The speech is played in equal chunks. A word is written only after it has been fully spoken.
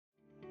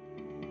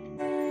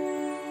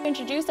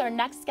Introduce our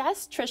next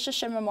guest, Tricia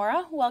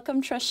Shimamura.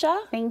 Welcome,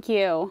 Tricia. Thank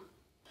you.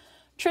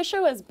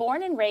 Tricia was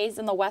born and raised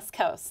in the West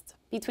Coast,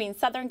 between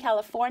Southern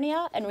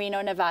California and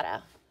Reno,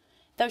 Nevada.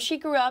 Though she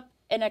grew up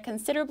in a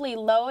considerably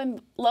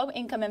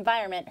low-income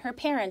environment, her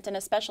parents, and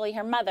especially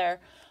her mother,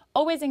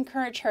 always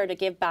encouraged her to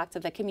give back to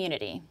the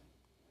community.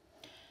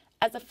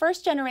 As a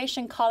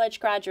first-generation college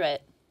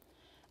graduate,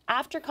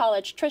 after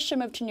college, Tricia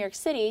moved to New York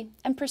City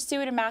and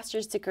pursued a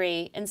master's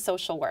degree in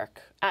social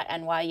work at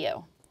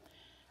NYU.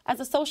 As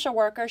a social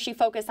worker, she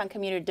focused on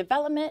community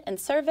development and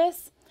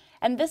service,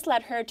 and this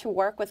led her to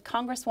work with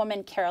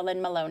Congresswoman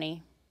Carolyn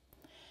Maloney.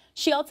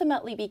 She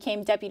ultimately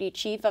became Deputy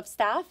Chief of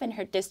Staff in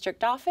her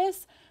district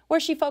office, where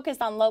she focused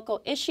on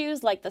local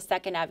issues like the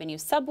 2nd Avenue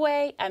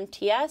Subway,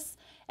 MTS,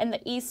 and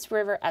the East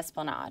River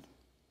Esplanade.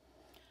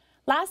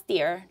 Last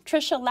year,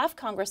 Tricia left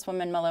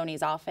Congresswoman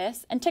Maloney's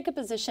office and took a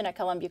position at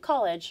Columbia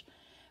College,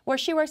 where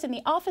she works in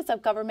the Office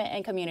of Government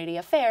and Community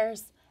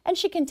Affairs, and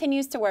she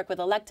continues to work with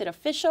elected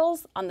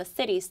officials on the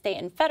city, state,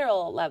 and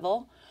federal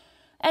level,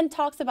 and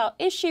talks about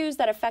issues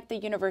that affect the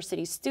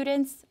university's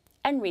students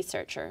and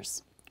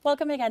researchers.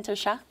 Welcome again,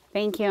 Tricia.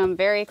 Thank you. I'm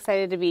very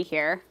excited to be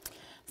here.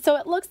 So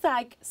it looks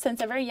like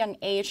since a very young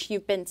age,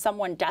 you've been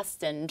someone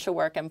destined to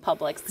work in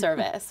public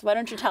service. Why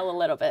don't you tell a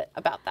little bit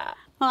about that?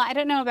 Well, I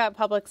don't know about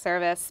public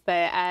service,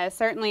 but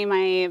certainly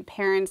my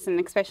parents, and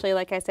especially,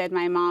 like I said,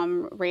 my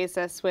mom raised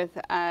us with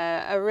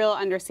a real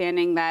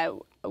understanding that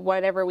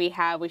whatever we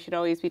have, we should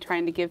always be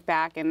trying to give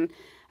back and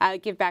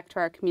give back to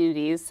our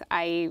communities.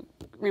 I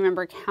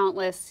remember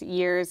countless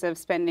years of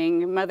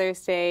spending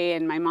Mother's Day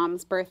and my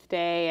mom's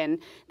birthday and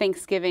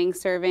Thanksgiving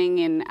serving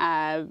in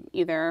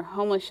either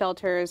homeless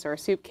shelters or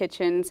soup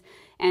kitchens.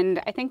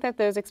 And I think that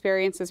those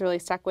experiences really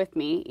stuck with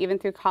me. Even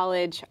through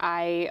college,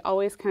 I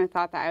always kind of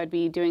thought that I would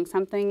be doing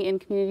something in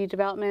community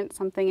development,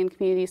 something in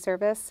community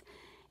service.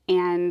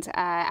 And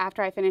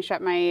after I finished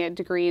up my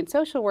degree in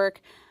social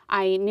work,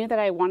 I knew that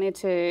I wanted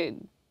to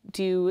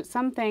do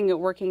something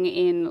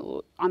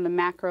working on the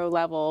macro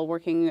level,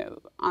 working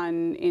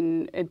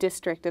in a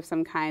district of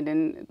some kind.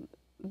 And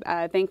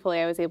thankfully,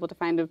 I was able to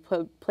find a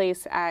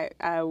place at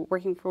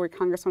working for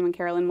Congresswoman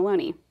Carolyn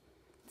Maloney.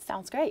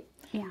 Sounds great.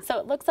 Yeah. So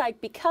it looks like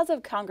because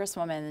of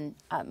Congresswoman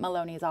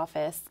Maloney's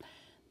office,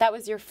 that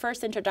was your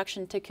first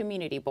introduction to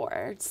community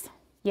boards.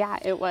 Yeah,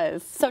 it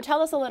was. So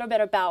tell us a little bit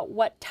about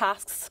what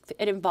tasks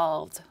it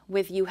involved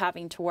with you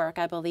having to work,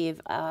 I believe,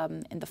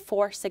 in the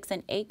 4, 6,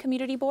 and 8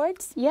 community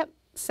boards? Yep.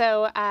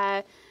 So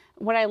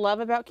what I love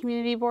about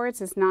community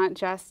boards is not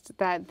just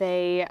that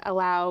they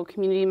allow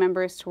community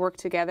members to work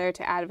together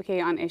to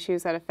advocate on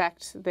issues that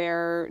affect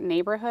their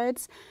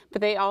neighborhoods, but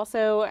they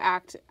also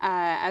act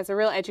as a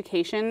real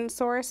education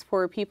source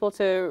for people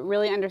to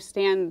really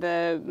understand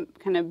the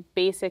kind of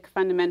basic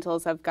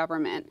fundamentals of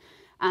government.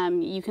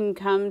 You can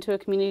come to a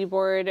community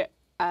board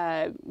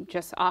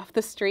just off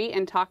the street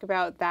and talk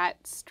about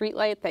that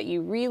streetlight that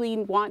you really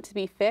want to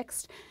be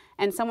fixed,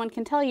 and someone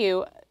can tell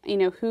you,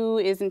 who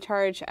is in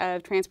charge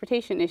of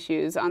transportation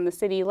issues on the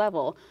city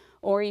level.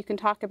 Or you can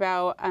talk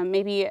about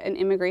maybe an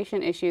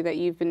immigration issue that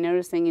you've been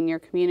noticing in your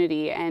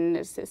community,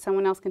 and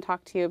someone else can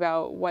talk to you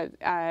about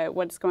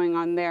what's going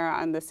on there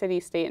on the city,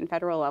 state, and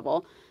federal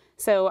level.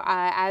 So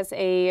as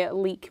a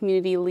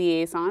community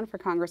liaison for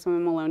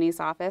Congresswoman Maloney's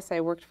office,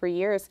 I worked for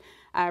years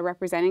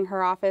representing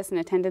her office and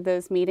attended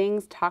those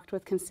meetings, talked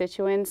with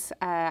constituents.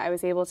 I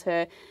was able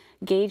to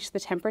gauge the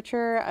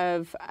temperature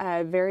of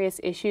various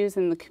issues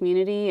in the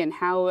community and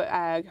how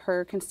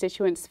her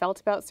constituents felt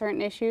about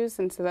certain issues,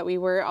 and so that we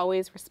were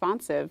always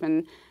responsive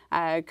and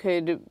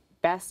could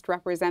best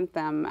represent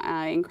them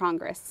in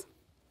Congress.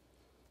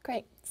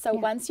 Great. So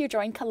once you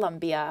joined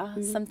Columbia,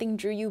 something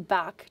drew you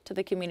back to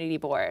the community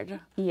board.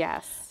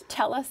 Yes.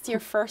 Tell us your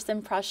first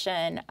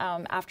impression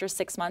after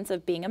 6 months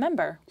of being a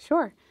member.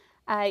 Sure.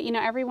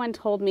 Everyone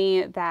told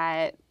me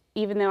that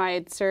even though I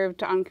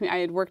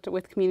had worked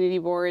with community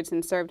boards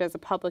and served as a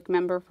public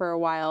member for a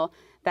while,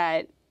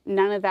 that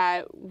none of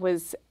that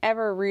was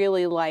ever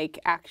really like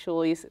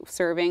actually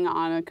serving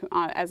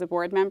as a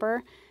board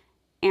member.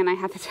 And I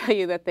have to tell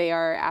you that they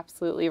are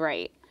absolutely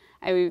right.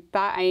 I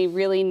thought I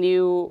really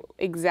knew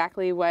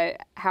exactly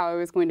how I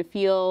was going to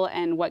feel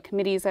and what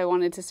committees I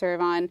wanted to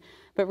serve on.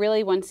 But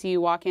really, once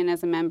you walk in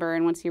as a member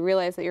and once you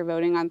realize that you're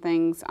voting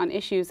on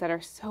issues that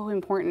are so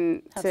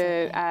important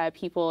to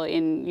people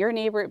in your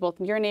both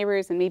your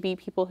neighbors and maybe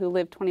people who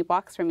live 20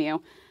 blocks from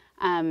you,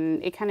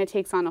 it kind of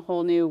takes on a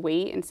whole new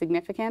weight and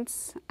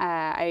significance.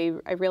 I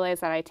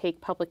realized that I take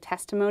public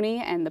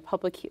testimony and the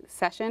public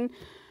session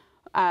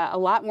a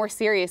lot more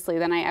seriously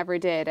than I ever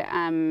did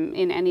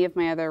in any of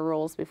my other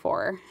roles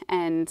before.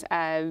 And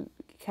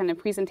kind of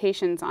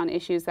presentations on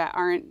issues that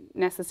aren't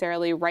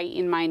necessarily right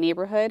in my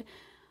neighborhood,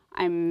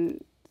 I'm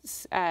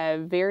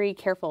very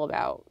careful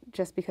about,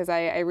 just because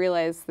I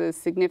realize the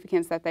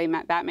significance that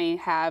that may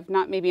have,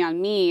 not maybe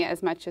on me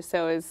as much as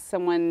so as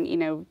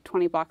someone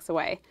 20 blocks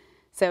away.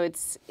 So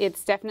it's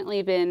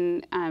definitely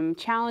been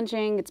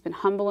challenging. It's been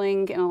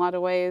humbling in a lot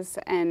of ways,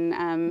 and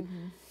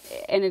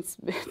it's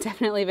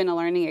definitely been a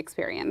learning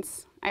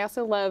experience. I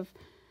also love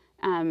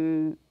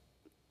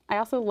I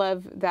also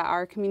love that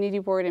our community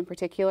board in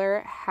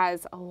particular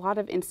has a lot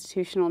of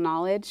institutional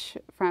knowledge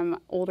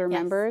from older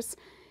members.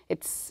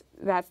 That's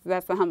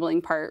the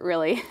humbling part,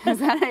 really, is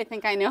that I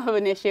think I know of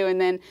an issue, and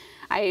then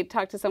I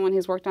talked to someone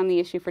who's worked on the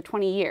issue for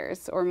 20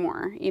 years or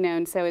more,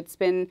 and so it's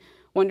been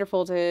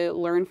wonderful to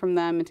learn from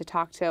them and to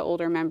talk to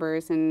older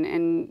members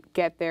and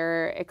get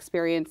their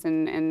experience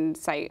and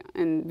sight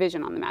and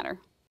vision on the matter.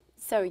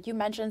 So you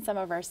mentioned some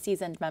of our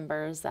seasoned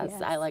members, as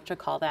I like to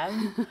call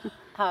them.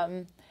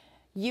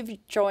 You've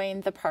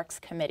joined the Parks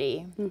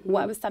Committee.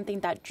 What was something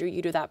that drew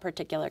you to that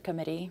particular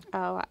committee?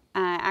 Oh,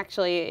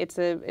 actually, it's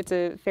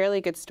a fairly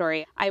good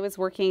story. I was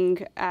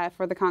working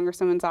for the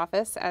Congresswoman's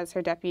office as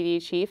her deputy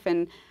chief,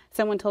 and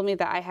someone told me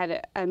that I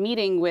had a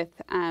meeting with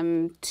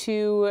the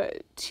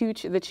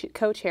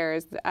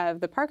co-chairs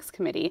of the Parks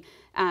Committee,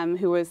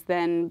 who was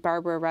then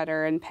Barbara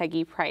Rutter and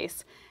Peggy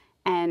Price.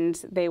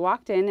 And they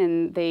walked in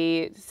and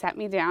they sat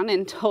me down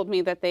and told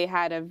me that they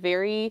had a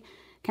very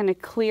kind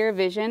of clear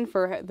vision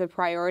for the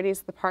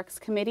priorities of the Parks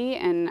Committee,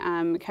 and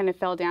kind of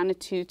fell down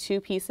into two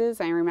pieces.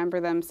 I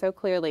remember them so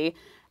clearly.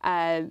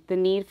 The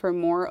need for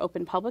more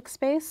open public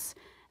space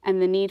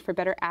and the need for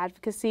better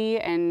advocacy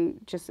and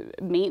just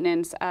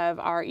maintenance of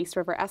our East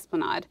River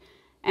Esplanade.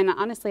 And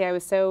honestly, I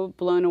was so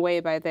blown away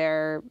by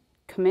their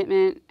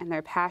commitment and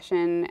their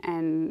passion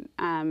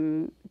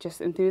and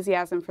just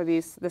enthusiasm for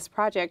this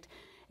project.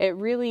 It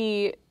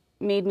really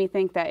made me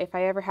think that if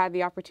I ever had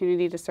the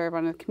opportunity to serve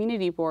on a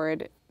community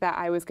board, that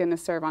I was going to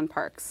serve on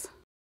parks.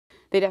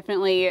 They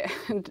definitely,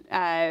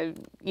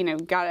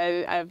 got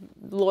a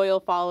loyal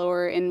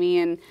follower in me,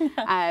 and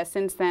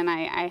since then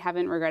I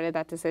haven't regretted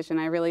that decision.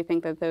 I really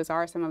think that those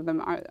are some of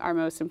them our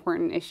most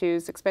important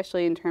issues,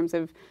 especially in terms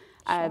of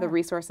the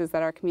resources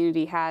that our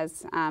community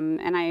has,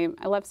 and I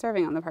love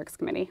serving on the Parks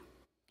Committee.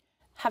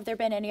 Have there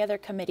been any other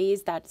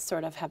committees that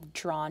sort of have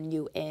drawn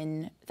you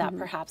in that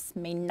perhaps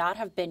may not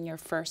have been your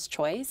first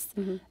choice,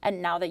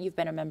 and now that you've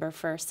been a member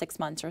for 6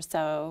 months or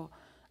so,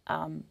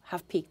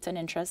 have piqued an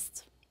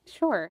interest?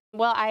 Sure.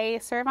 Well, I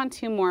serve on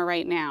two more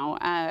right now,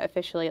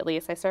 officially at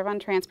least. I serve on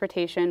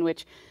transportation,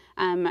 which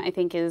I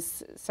think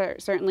is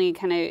certainly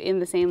kind of in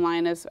the same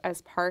line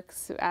as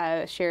parks.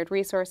 Shared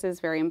resources,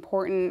 very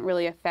important,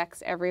 really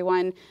affects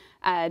everyone,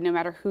 no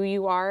matter who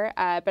you are.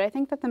 But I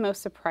think that the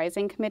most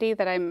surprising committee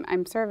that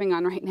I'm serving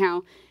on right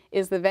now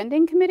is the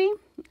vending committee.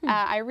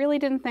 I really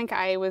didn't think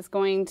I was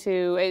going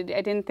to, I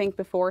didn't think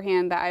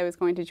beforehand that I was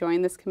going to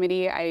join this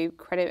committee. I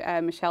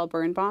credit Michelle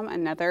Birnbaum,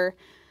 another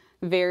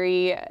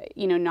very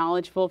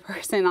knowledgeable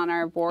person on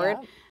our board.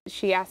 Yeah.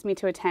 She asked me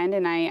to attend,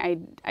 and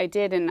I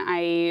did, and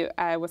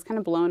I was kind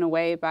of blown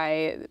away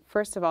by,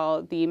 first of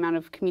all, the amount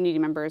of community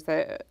members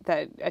that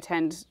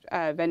attend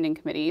vending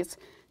committees.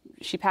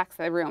 She packs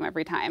the room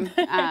every time.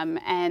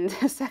 And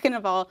second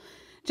of all,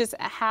 just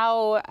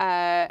how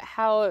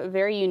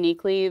very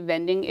uniquely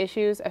vending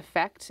issues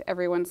affect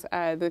everyone's,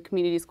 the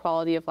community's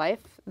quality of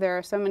life. There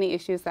are so many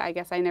issues that I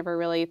guess I never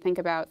really think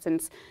about,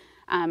 since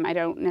I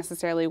don't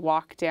necessarily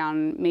walk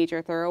down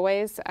major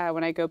thoroughways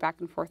when I go back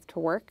and forth to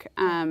work.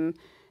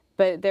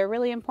 But they're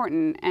really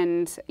important,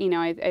 and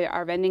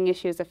our vending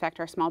issues affect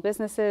our small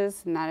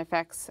businesses, and that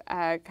affects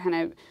kind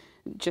of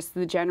just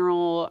the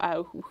general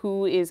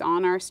who is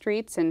on our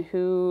streets and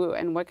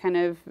what kind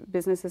of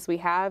businesses we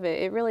have.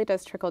 It really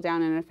does trickle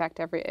down and it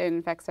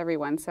affects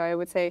everyone. So I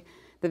would say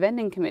the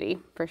vending committee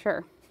for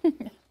sure.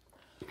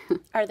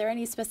 Are there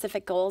any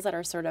specific goals that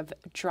are sort of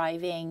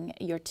driving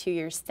your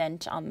 2-year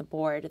stint on the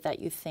board that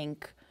you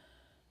think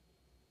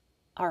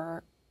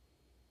are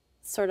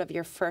sort of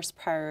your first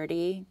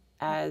priority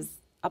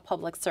as a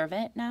public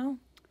servant now?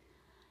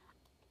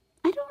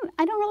 I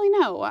don't really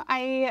know.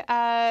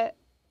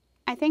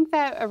 I think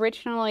that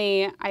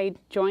originally I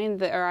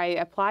I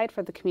applied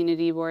for the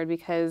community board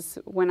because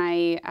when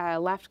I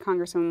left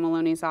Congresswoman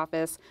Maloney's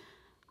office,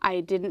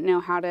 I didn't know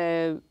how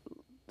to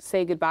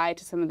say goodbye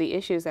to some of the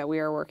issues that we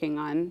were working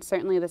on.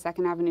 Certainly the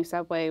 2nd Avenue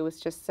subway was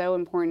just so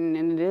important,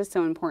 and it is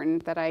so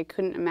important, that I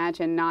couldn't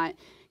imagine not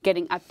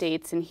getting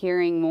updates and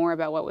hearing more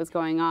about what was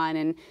going on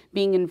and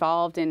being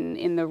involved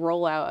in the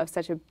rollout of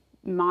such a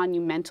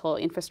monumental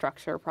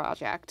infrastructure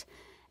project.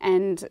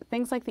 And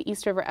things like the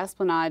East River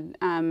Esplanade,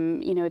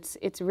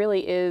 it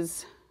really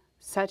is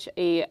such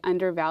a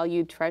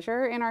undervalued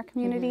treasure in our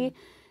community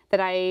that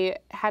I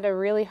had a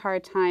really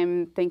hard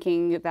time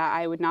thinking that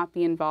I would not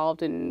be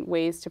involved in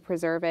ways to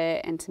preserve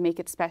it and to make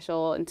it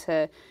special and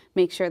to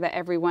make sure that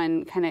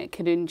everyone kind of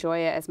could enjoy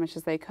it as much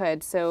as they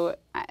could. So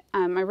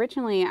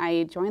originally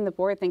I joined the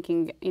board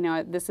thinking,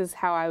 this is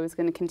how I was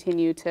going to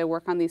continue to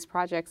work on these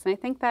projects. And I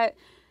think that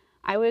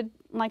I would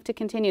like to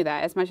continue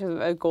that, as much of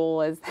a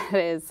goal as that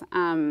is.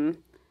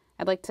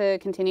 I'd like to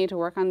continue to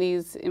work on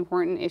these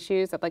important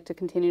issues. I'd like to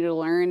continue to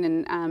learn,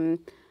 and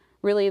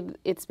really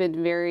it's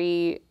been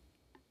very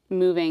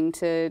moving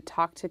to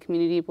talk to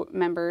community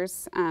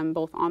members,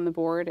 both on the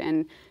board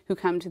and who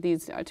come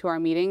to our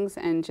meetings,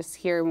 and just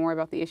hear more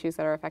about the issues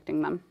that are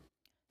affecting them.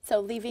 So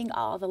leaving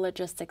all the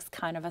logistics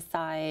kind of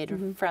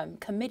aside, from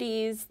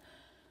committees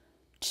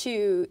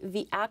to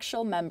the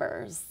actual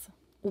members,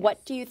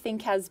 What do you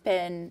think has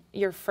been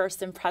your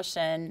first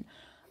impression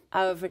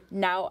of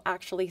now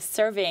actually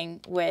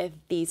serving with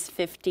these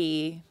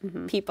 50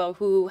 people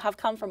who have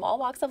come from all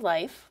walks of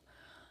life,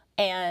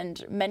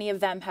 and many of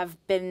them have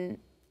been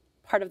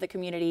part of the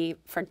community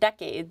for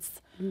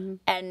decades,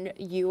 and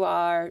you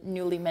are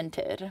newly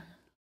minted?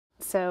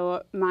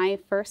 So my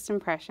first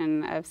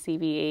impression of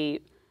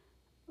CB8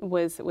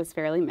 was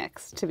fairly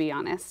mixed, to be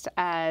honest.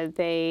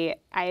 I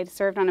had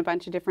served on a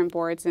bunch of different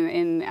boards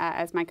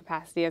as my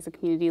capacity as a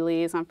community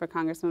liaison for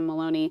Congressman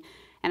Maloney,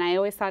 and I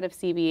always thought of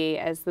CB8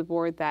 as the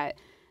board that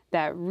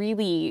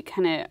really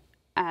kind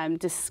of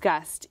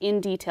discussed in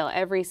detail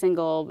every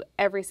single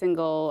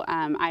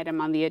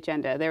item on the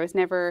agenda. There was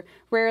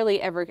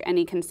rarely ever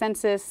any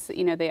consensus.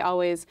 You know, they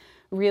always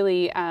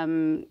really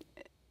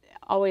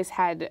always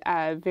had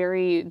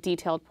very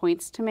detailed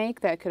points to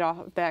make that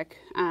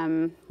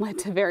led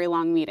to very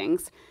long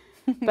meetings.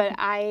 But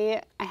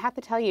I have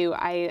to tell you,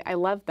 I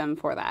love them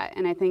for that,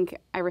 and I think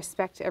I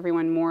respect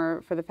everyone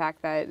more for the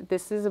fact that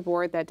this is a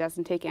board that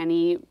doesn't take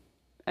any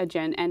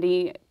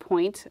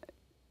point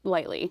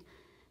lightly.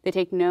 They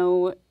take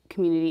no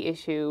community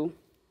issue,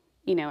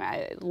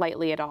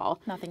 lightly at all.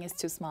 Nothing is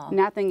too small.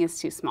 Nothing is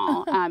too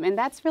small. And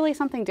that's really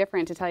something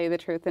different, to tell you the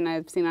truth, than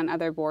I've seen on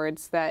other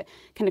boards that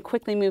kind of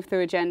quickly move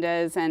through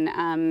agendas and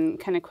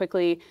kind of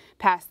quickly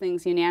pass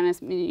things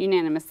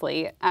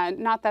unanimously.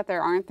 Not that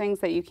there aren't things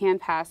that you can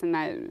pass and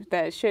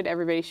that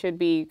everybody should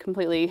be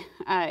completely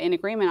in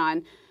agreement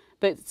on,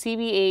 but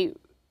CB8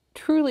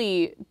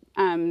 truly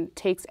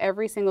takes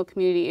every single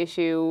community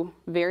issue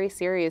very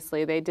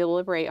seriously. They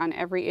deliberate on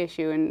every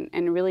issue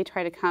and really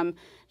try to come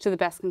to the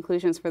best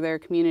conclusions for their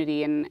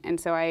community. And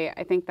so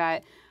I think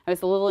that I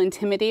was a little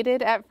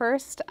intimidated at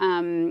first,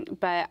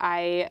 but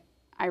I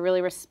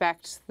really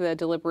respect the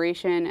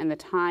deliberation and the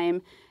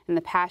time and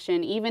the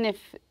passion. Even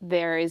if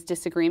there is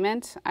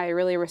disagreement, I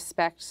really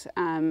respect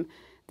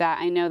that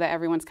I know that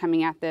everyone's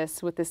coming at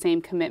this with the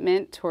same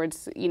commitment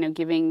towards,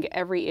 giving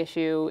every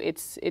issue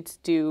its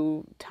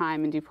due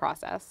time and due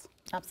process.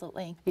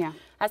 Absolutely. Yeah.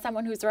 As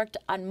someone who's worked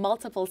on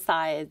multiple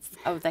sides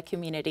of the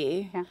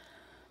community,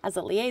 as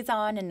a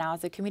liaison and now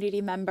as a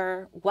community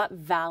member, what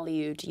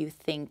value do you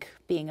think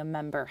being a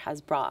member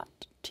has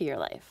brought to your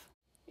life?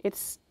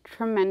 It's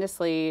been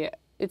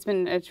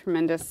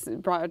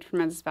brought a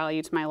tremendous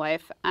value to my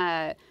life.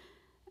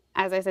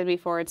 As I said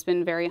before, it's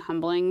been very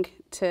humbling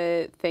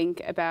to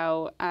think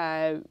about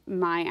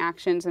my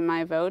actions and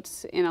my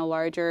votes in a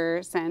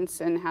larger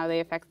sense and how they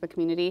affect the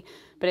community.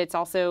 But it's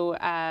also,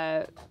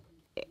 I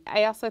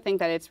also think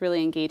that it's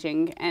really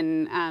engaging,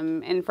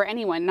 and for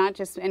anyone, not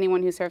just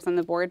anyone who serves on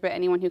the board, but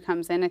anyone who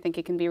comes in, I think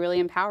it can be really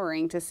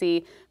empowering to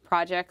see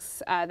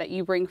projects that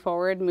you bring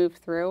forward move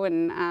through,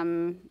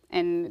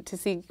 and to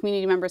see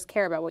community members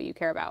care about what you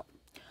care about.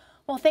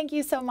 Well, thank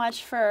you so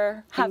much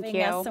for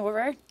having us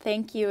over.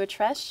 Thank you,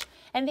 Trish.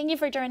 And thank you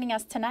for joining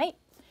us tonight.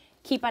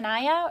 Keep an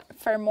eye out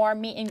for more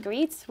meet and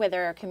greets with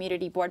our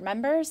community board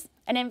members.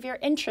 And if you're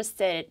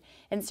interested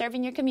in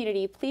serving your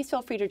community, please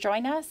feel free to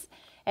join us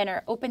in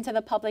our open to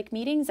the public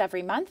meetings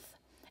every month.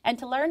 And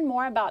to learn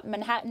more about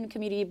Manhattan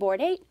Community Board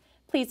 8,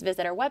 please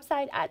visit our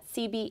website at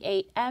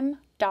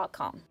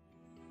cb8m.com.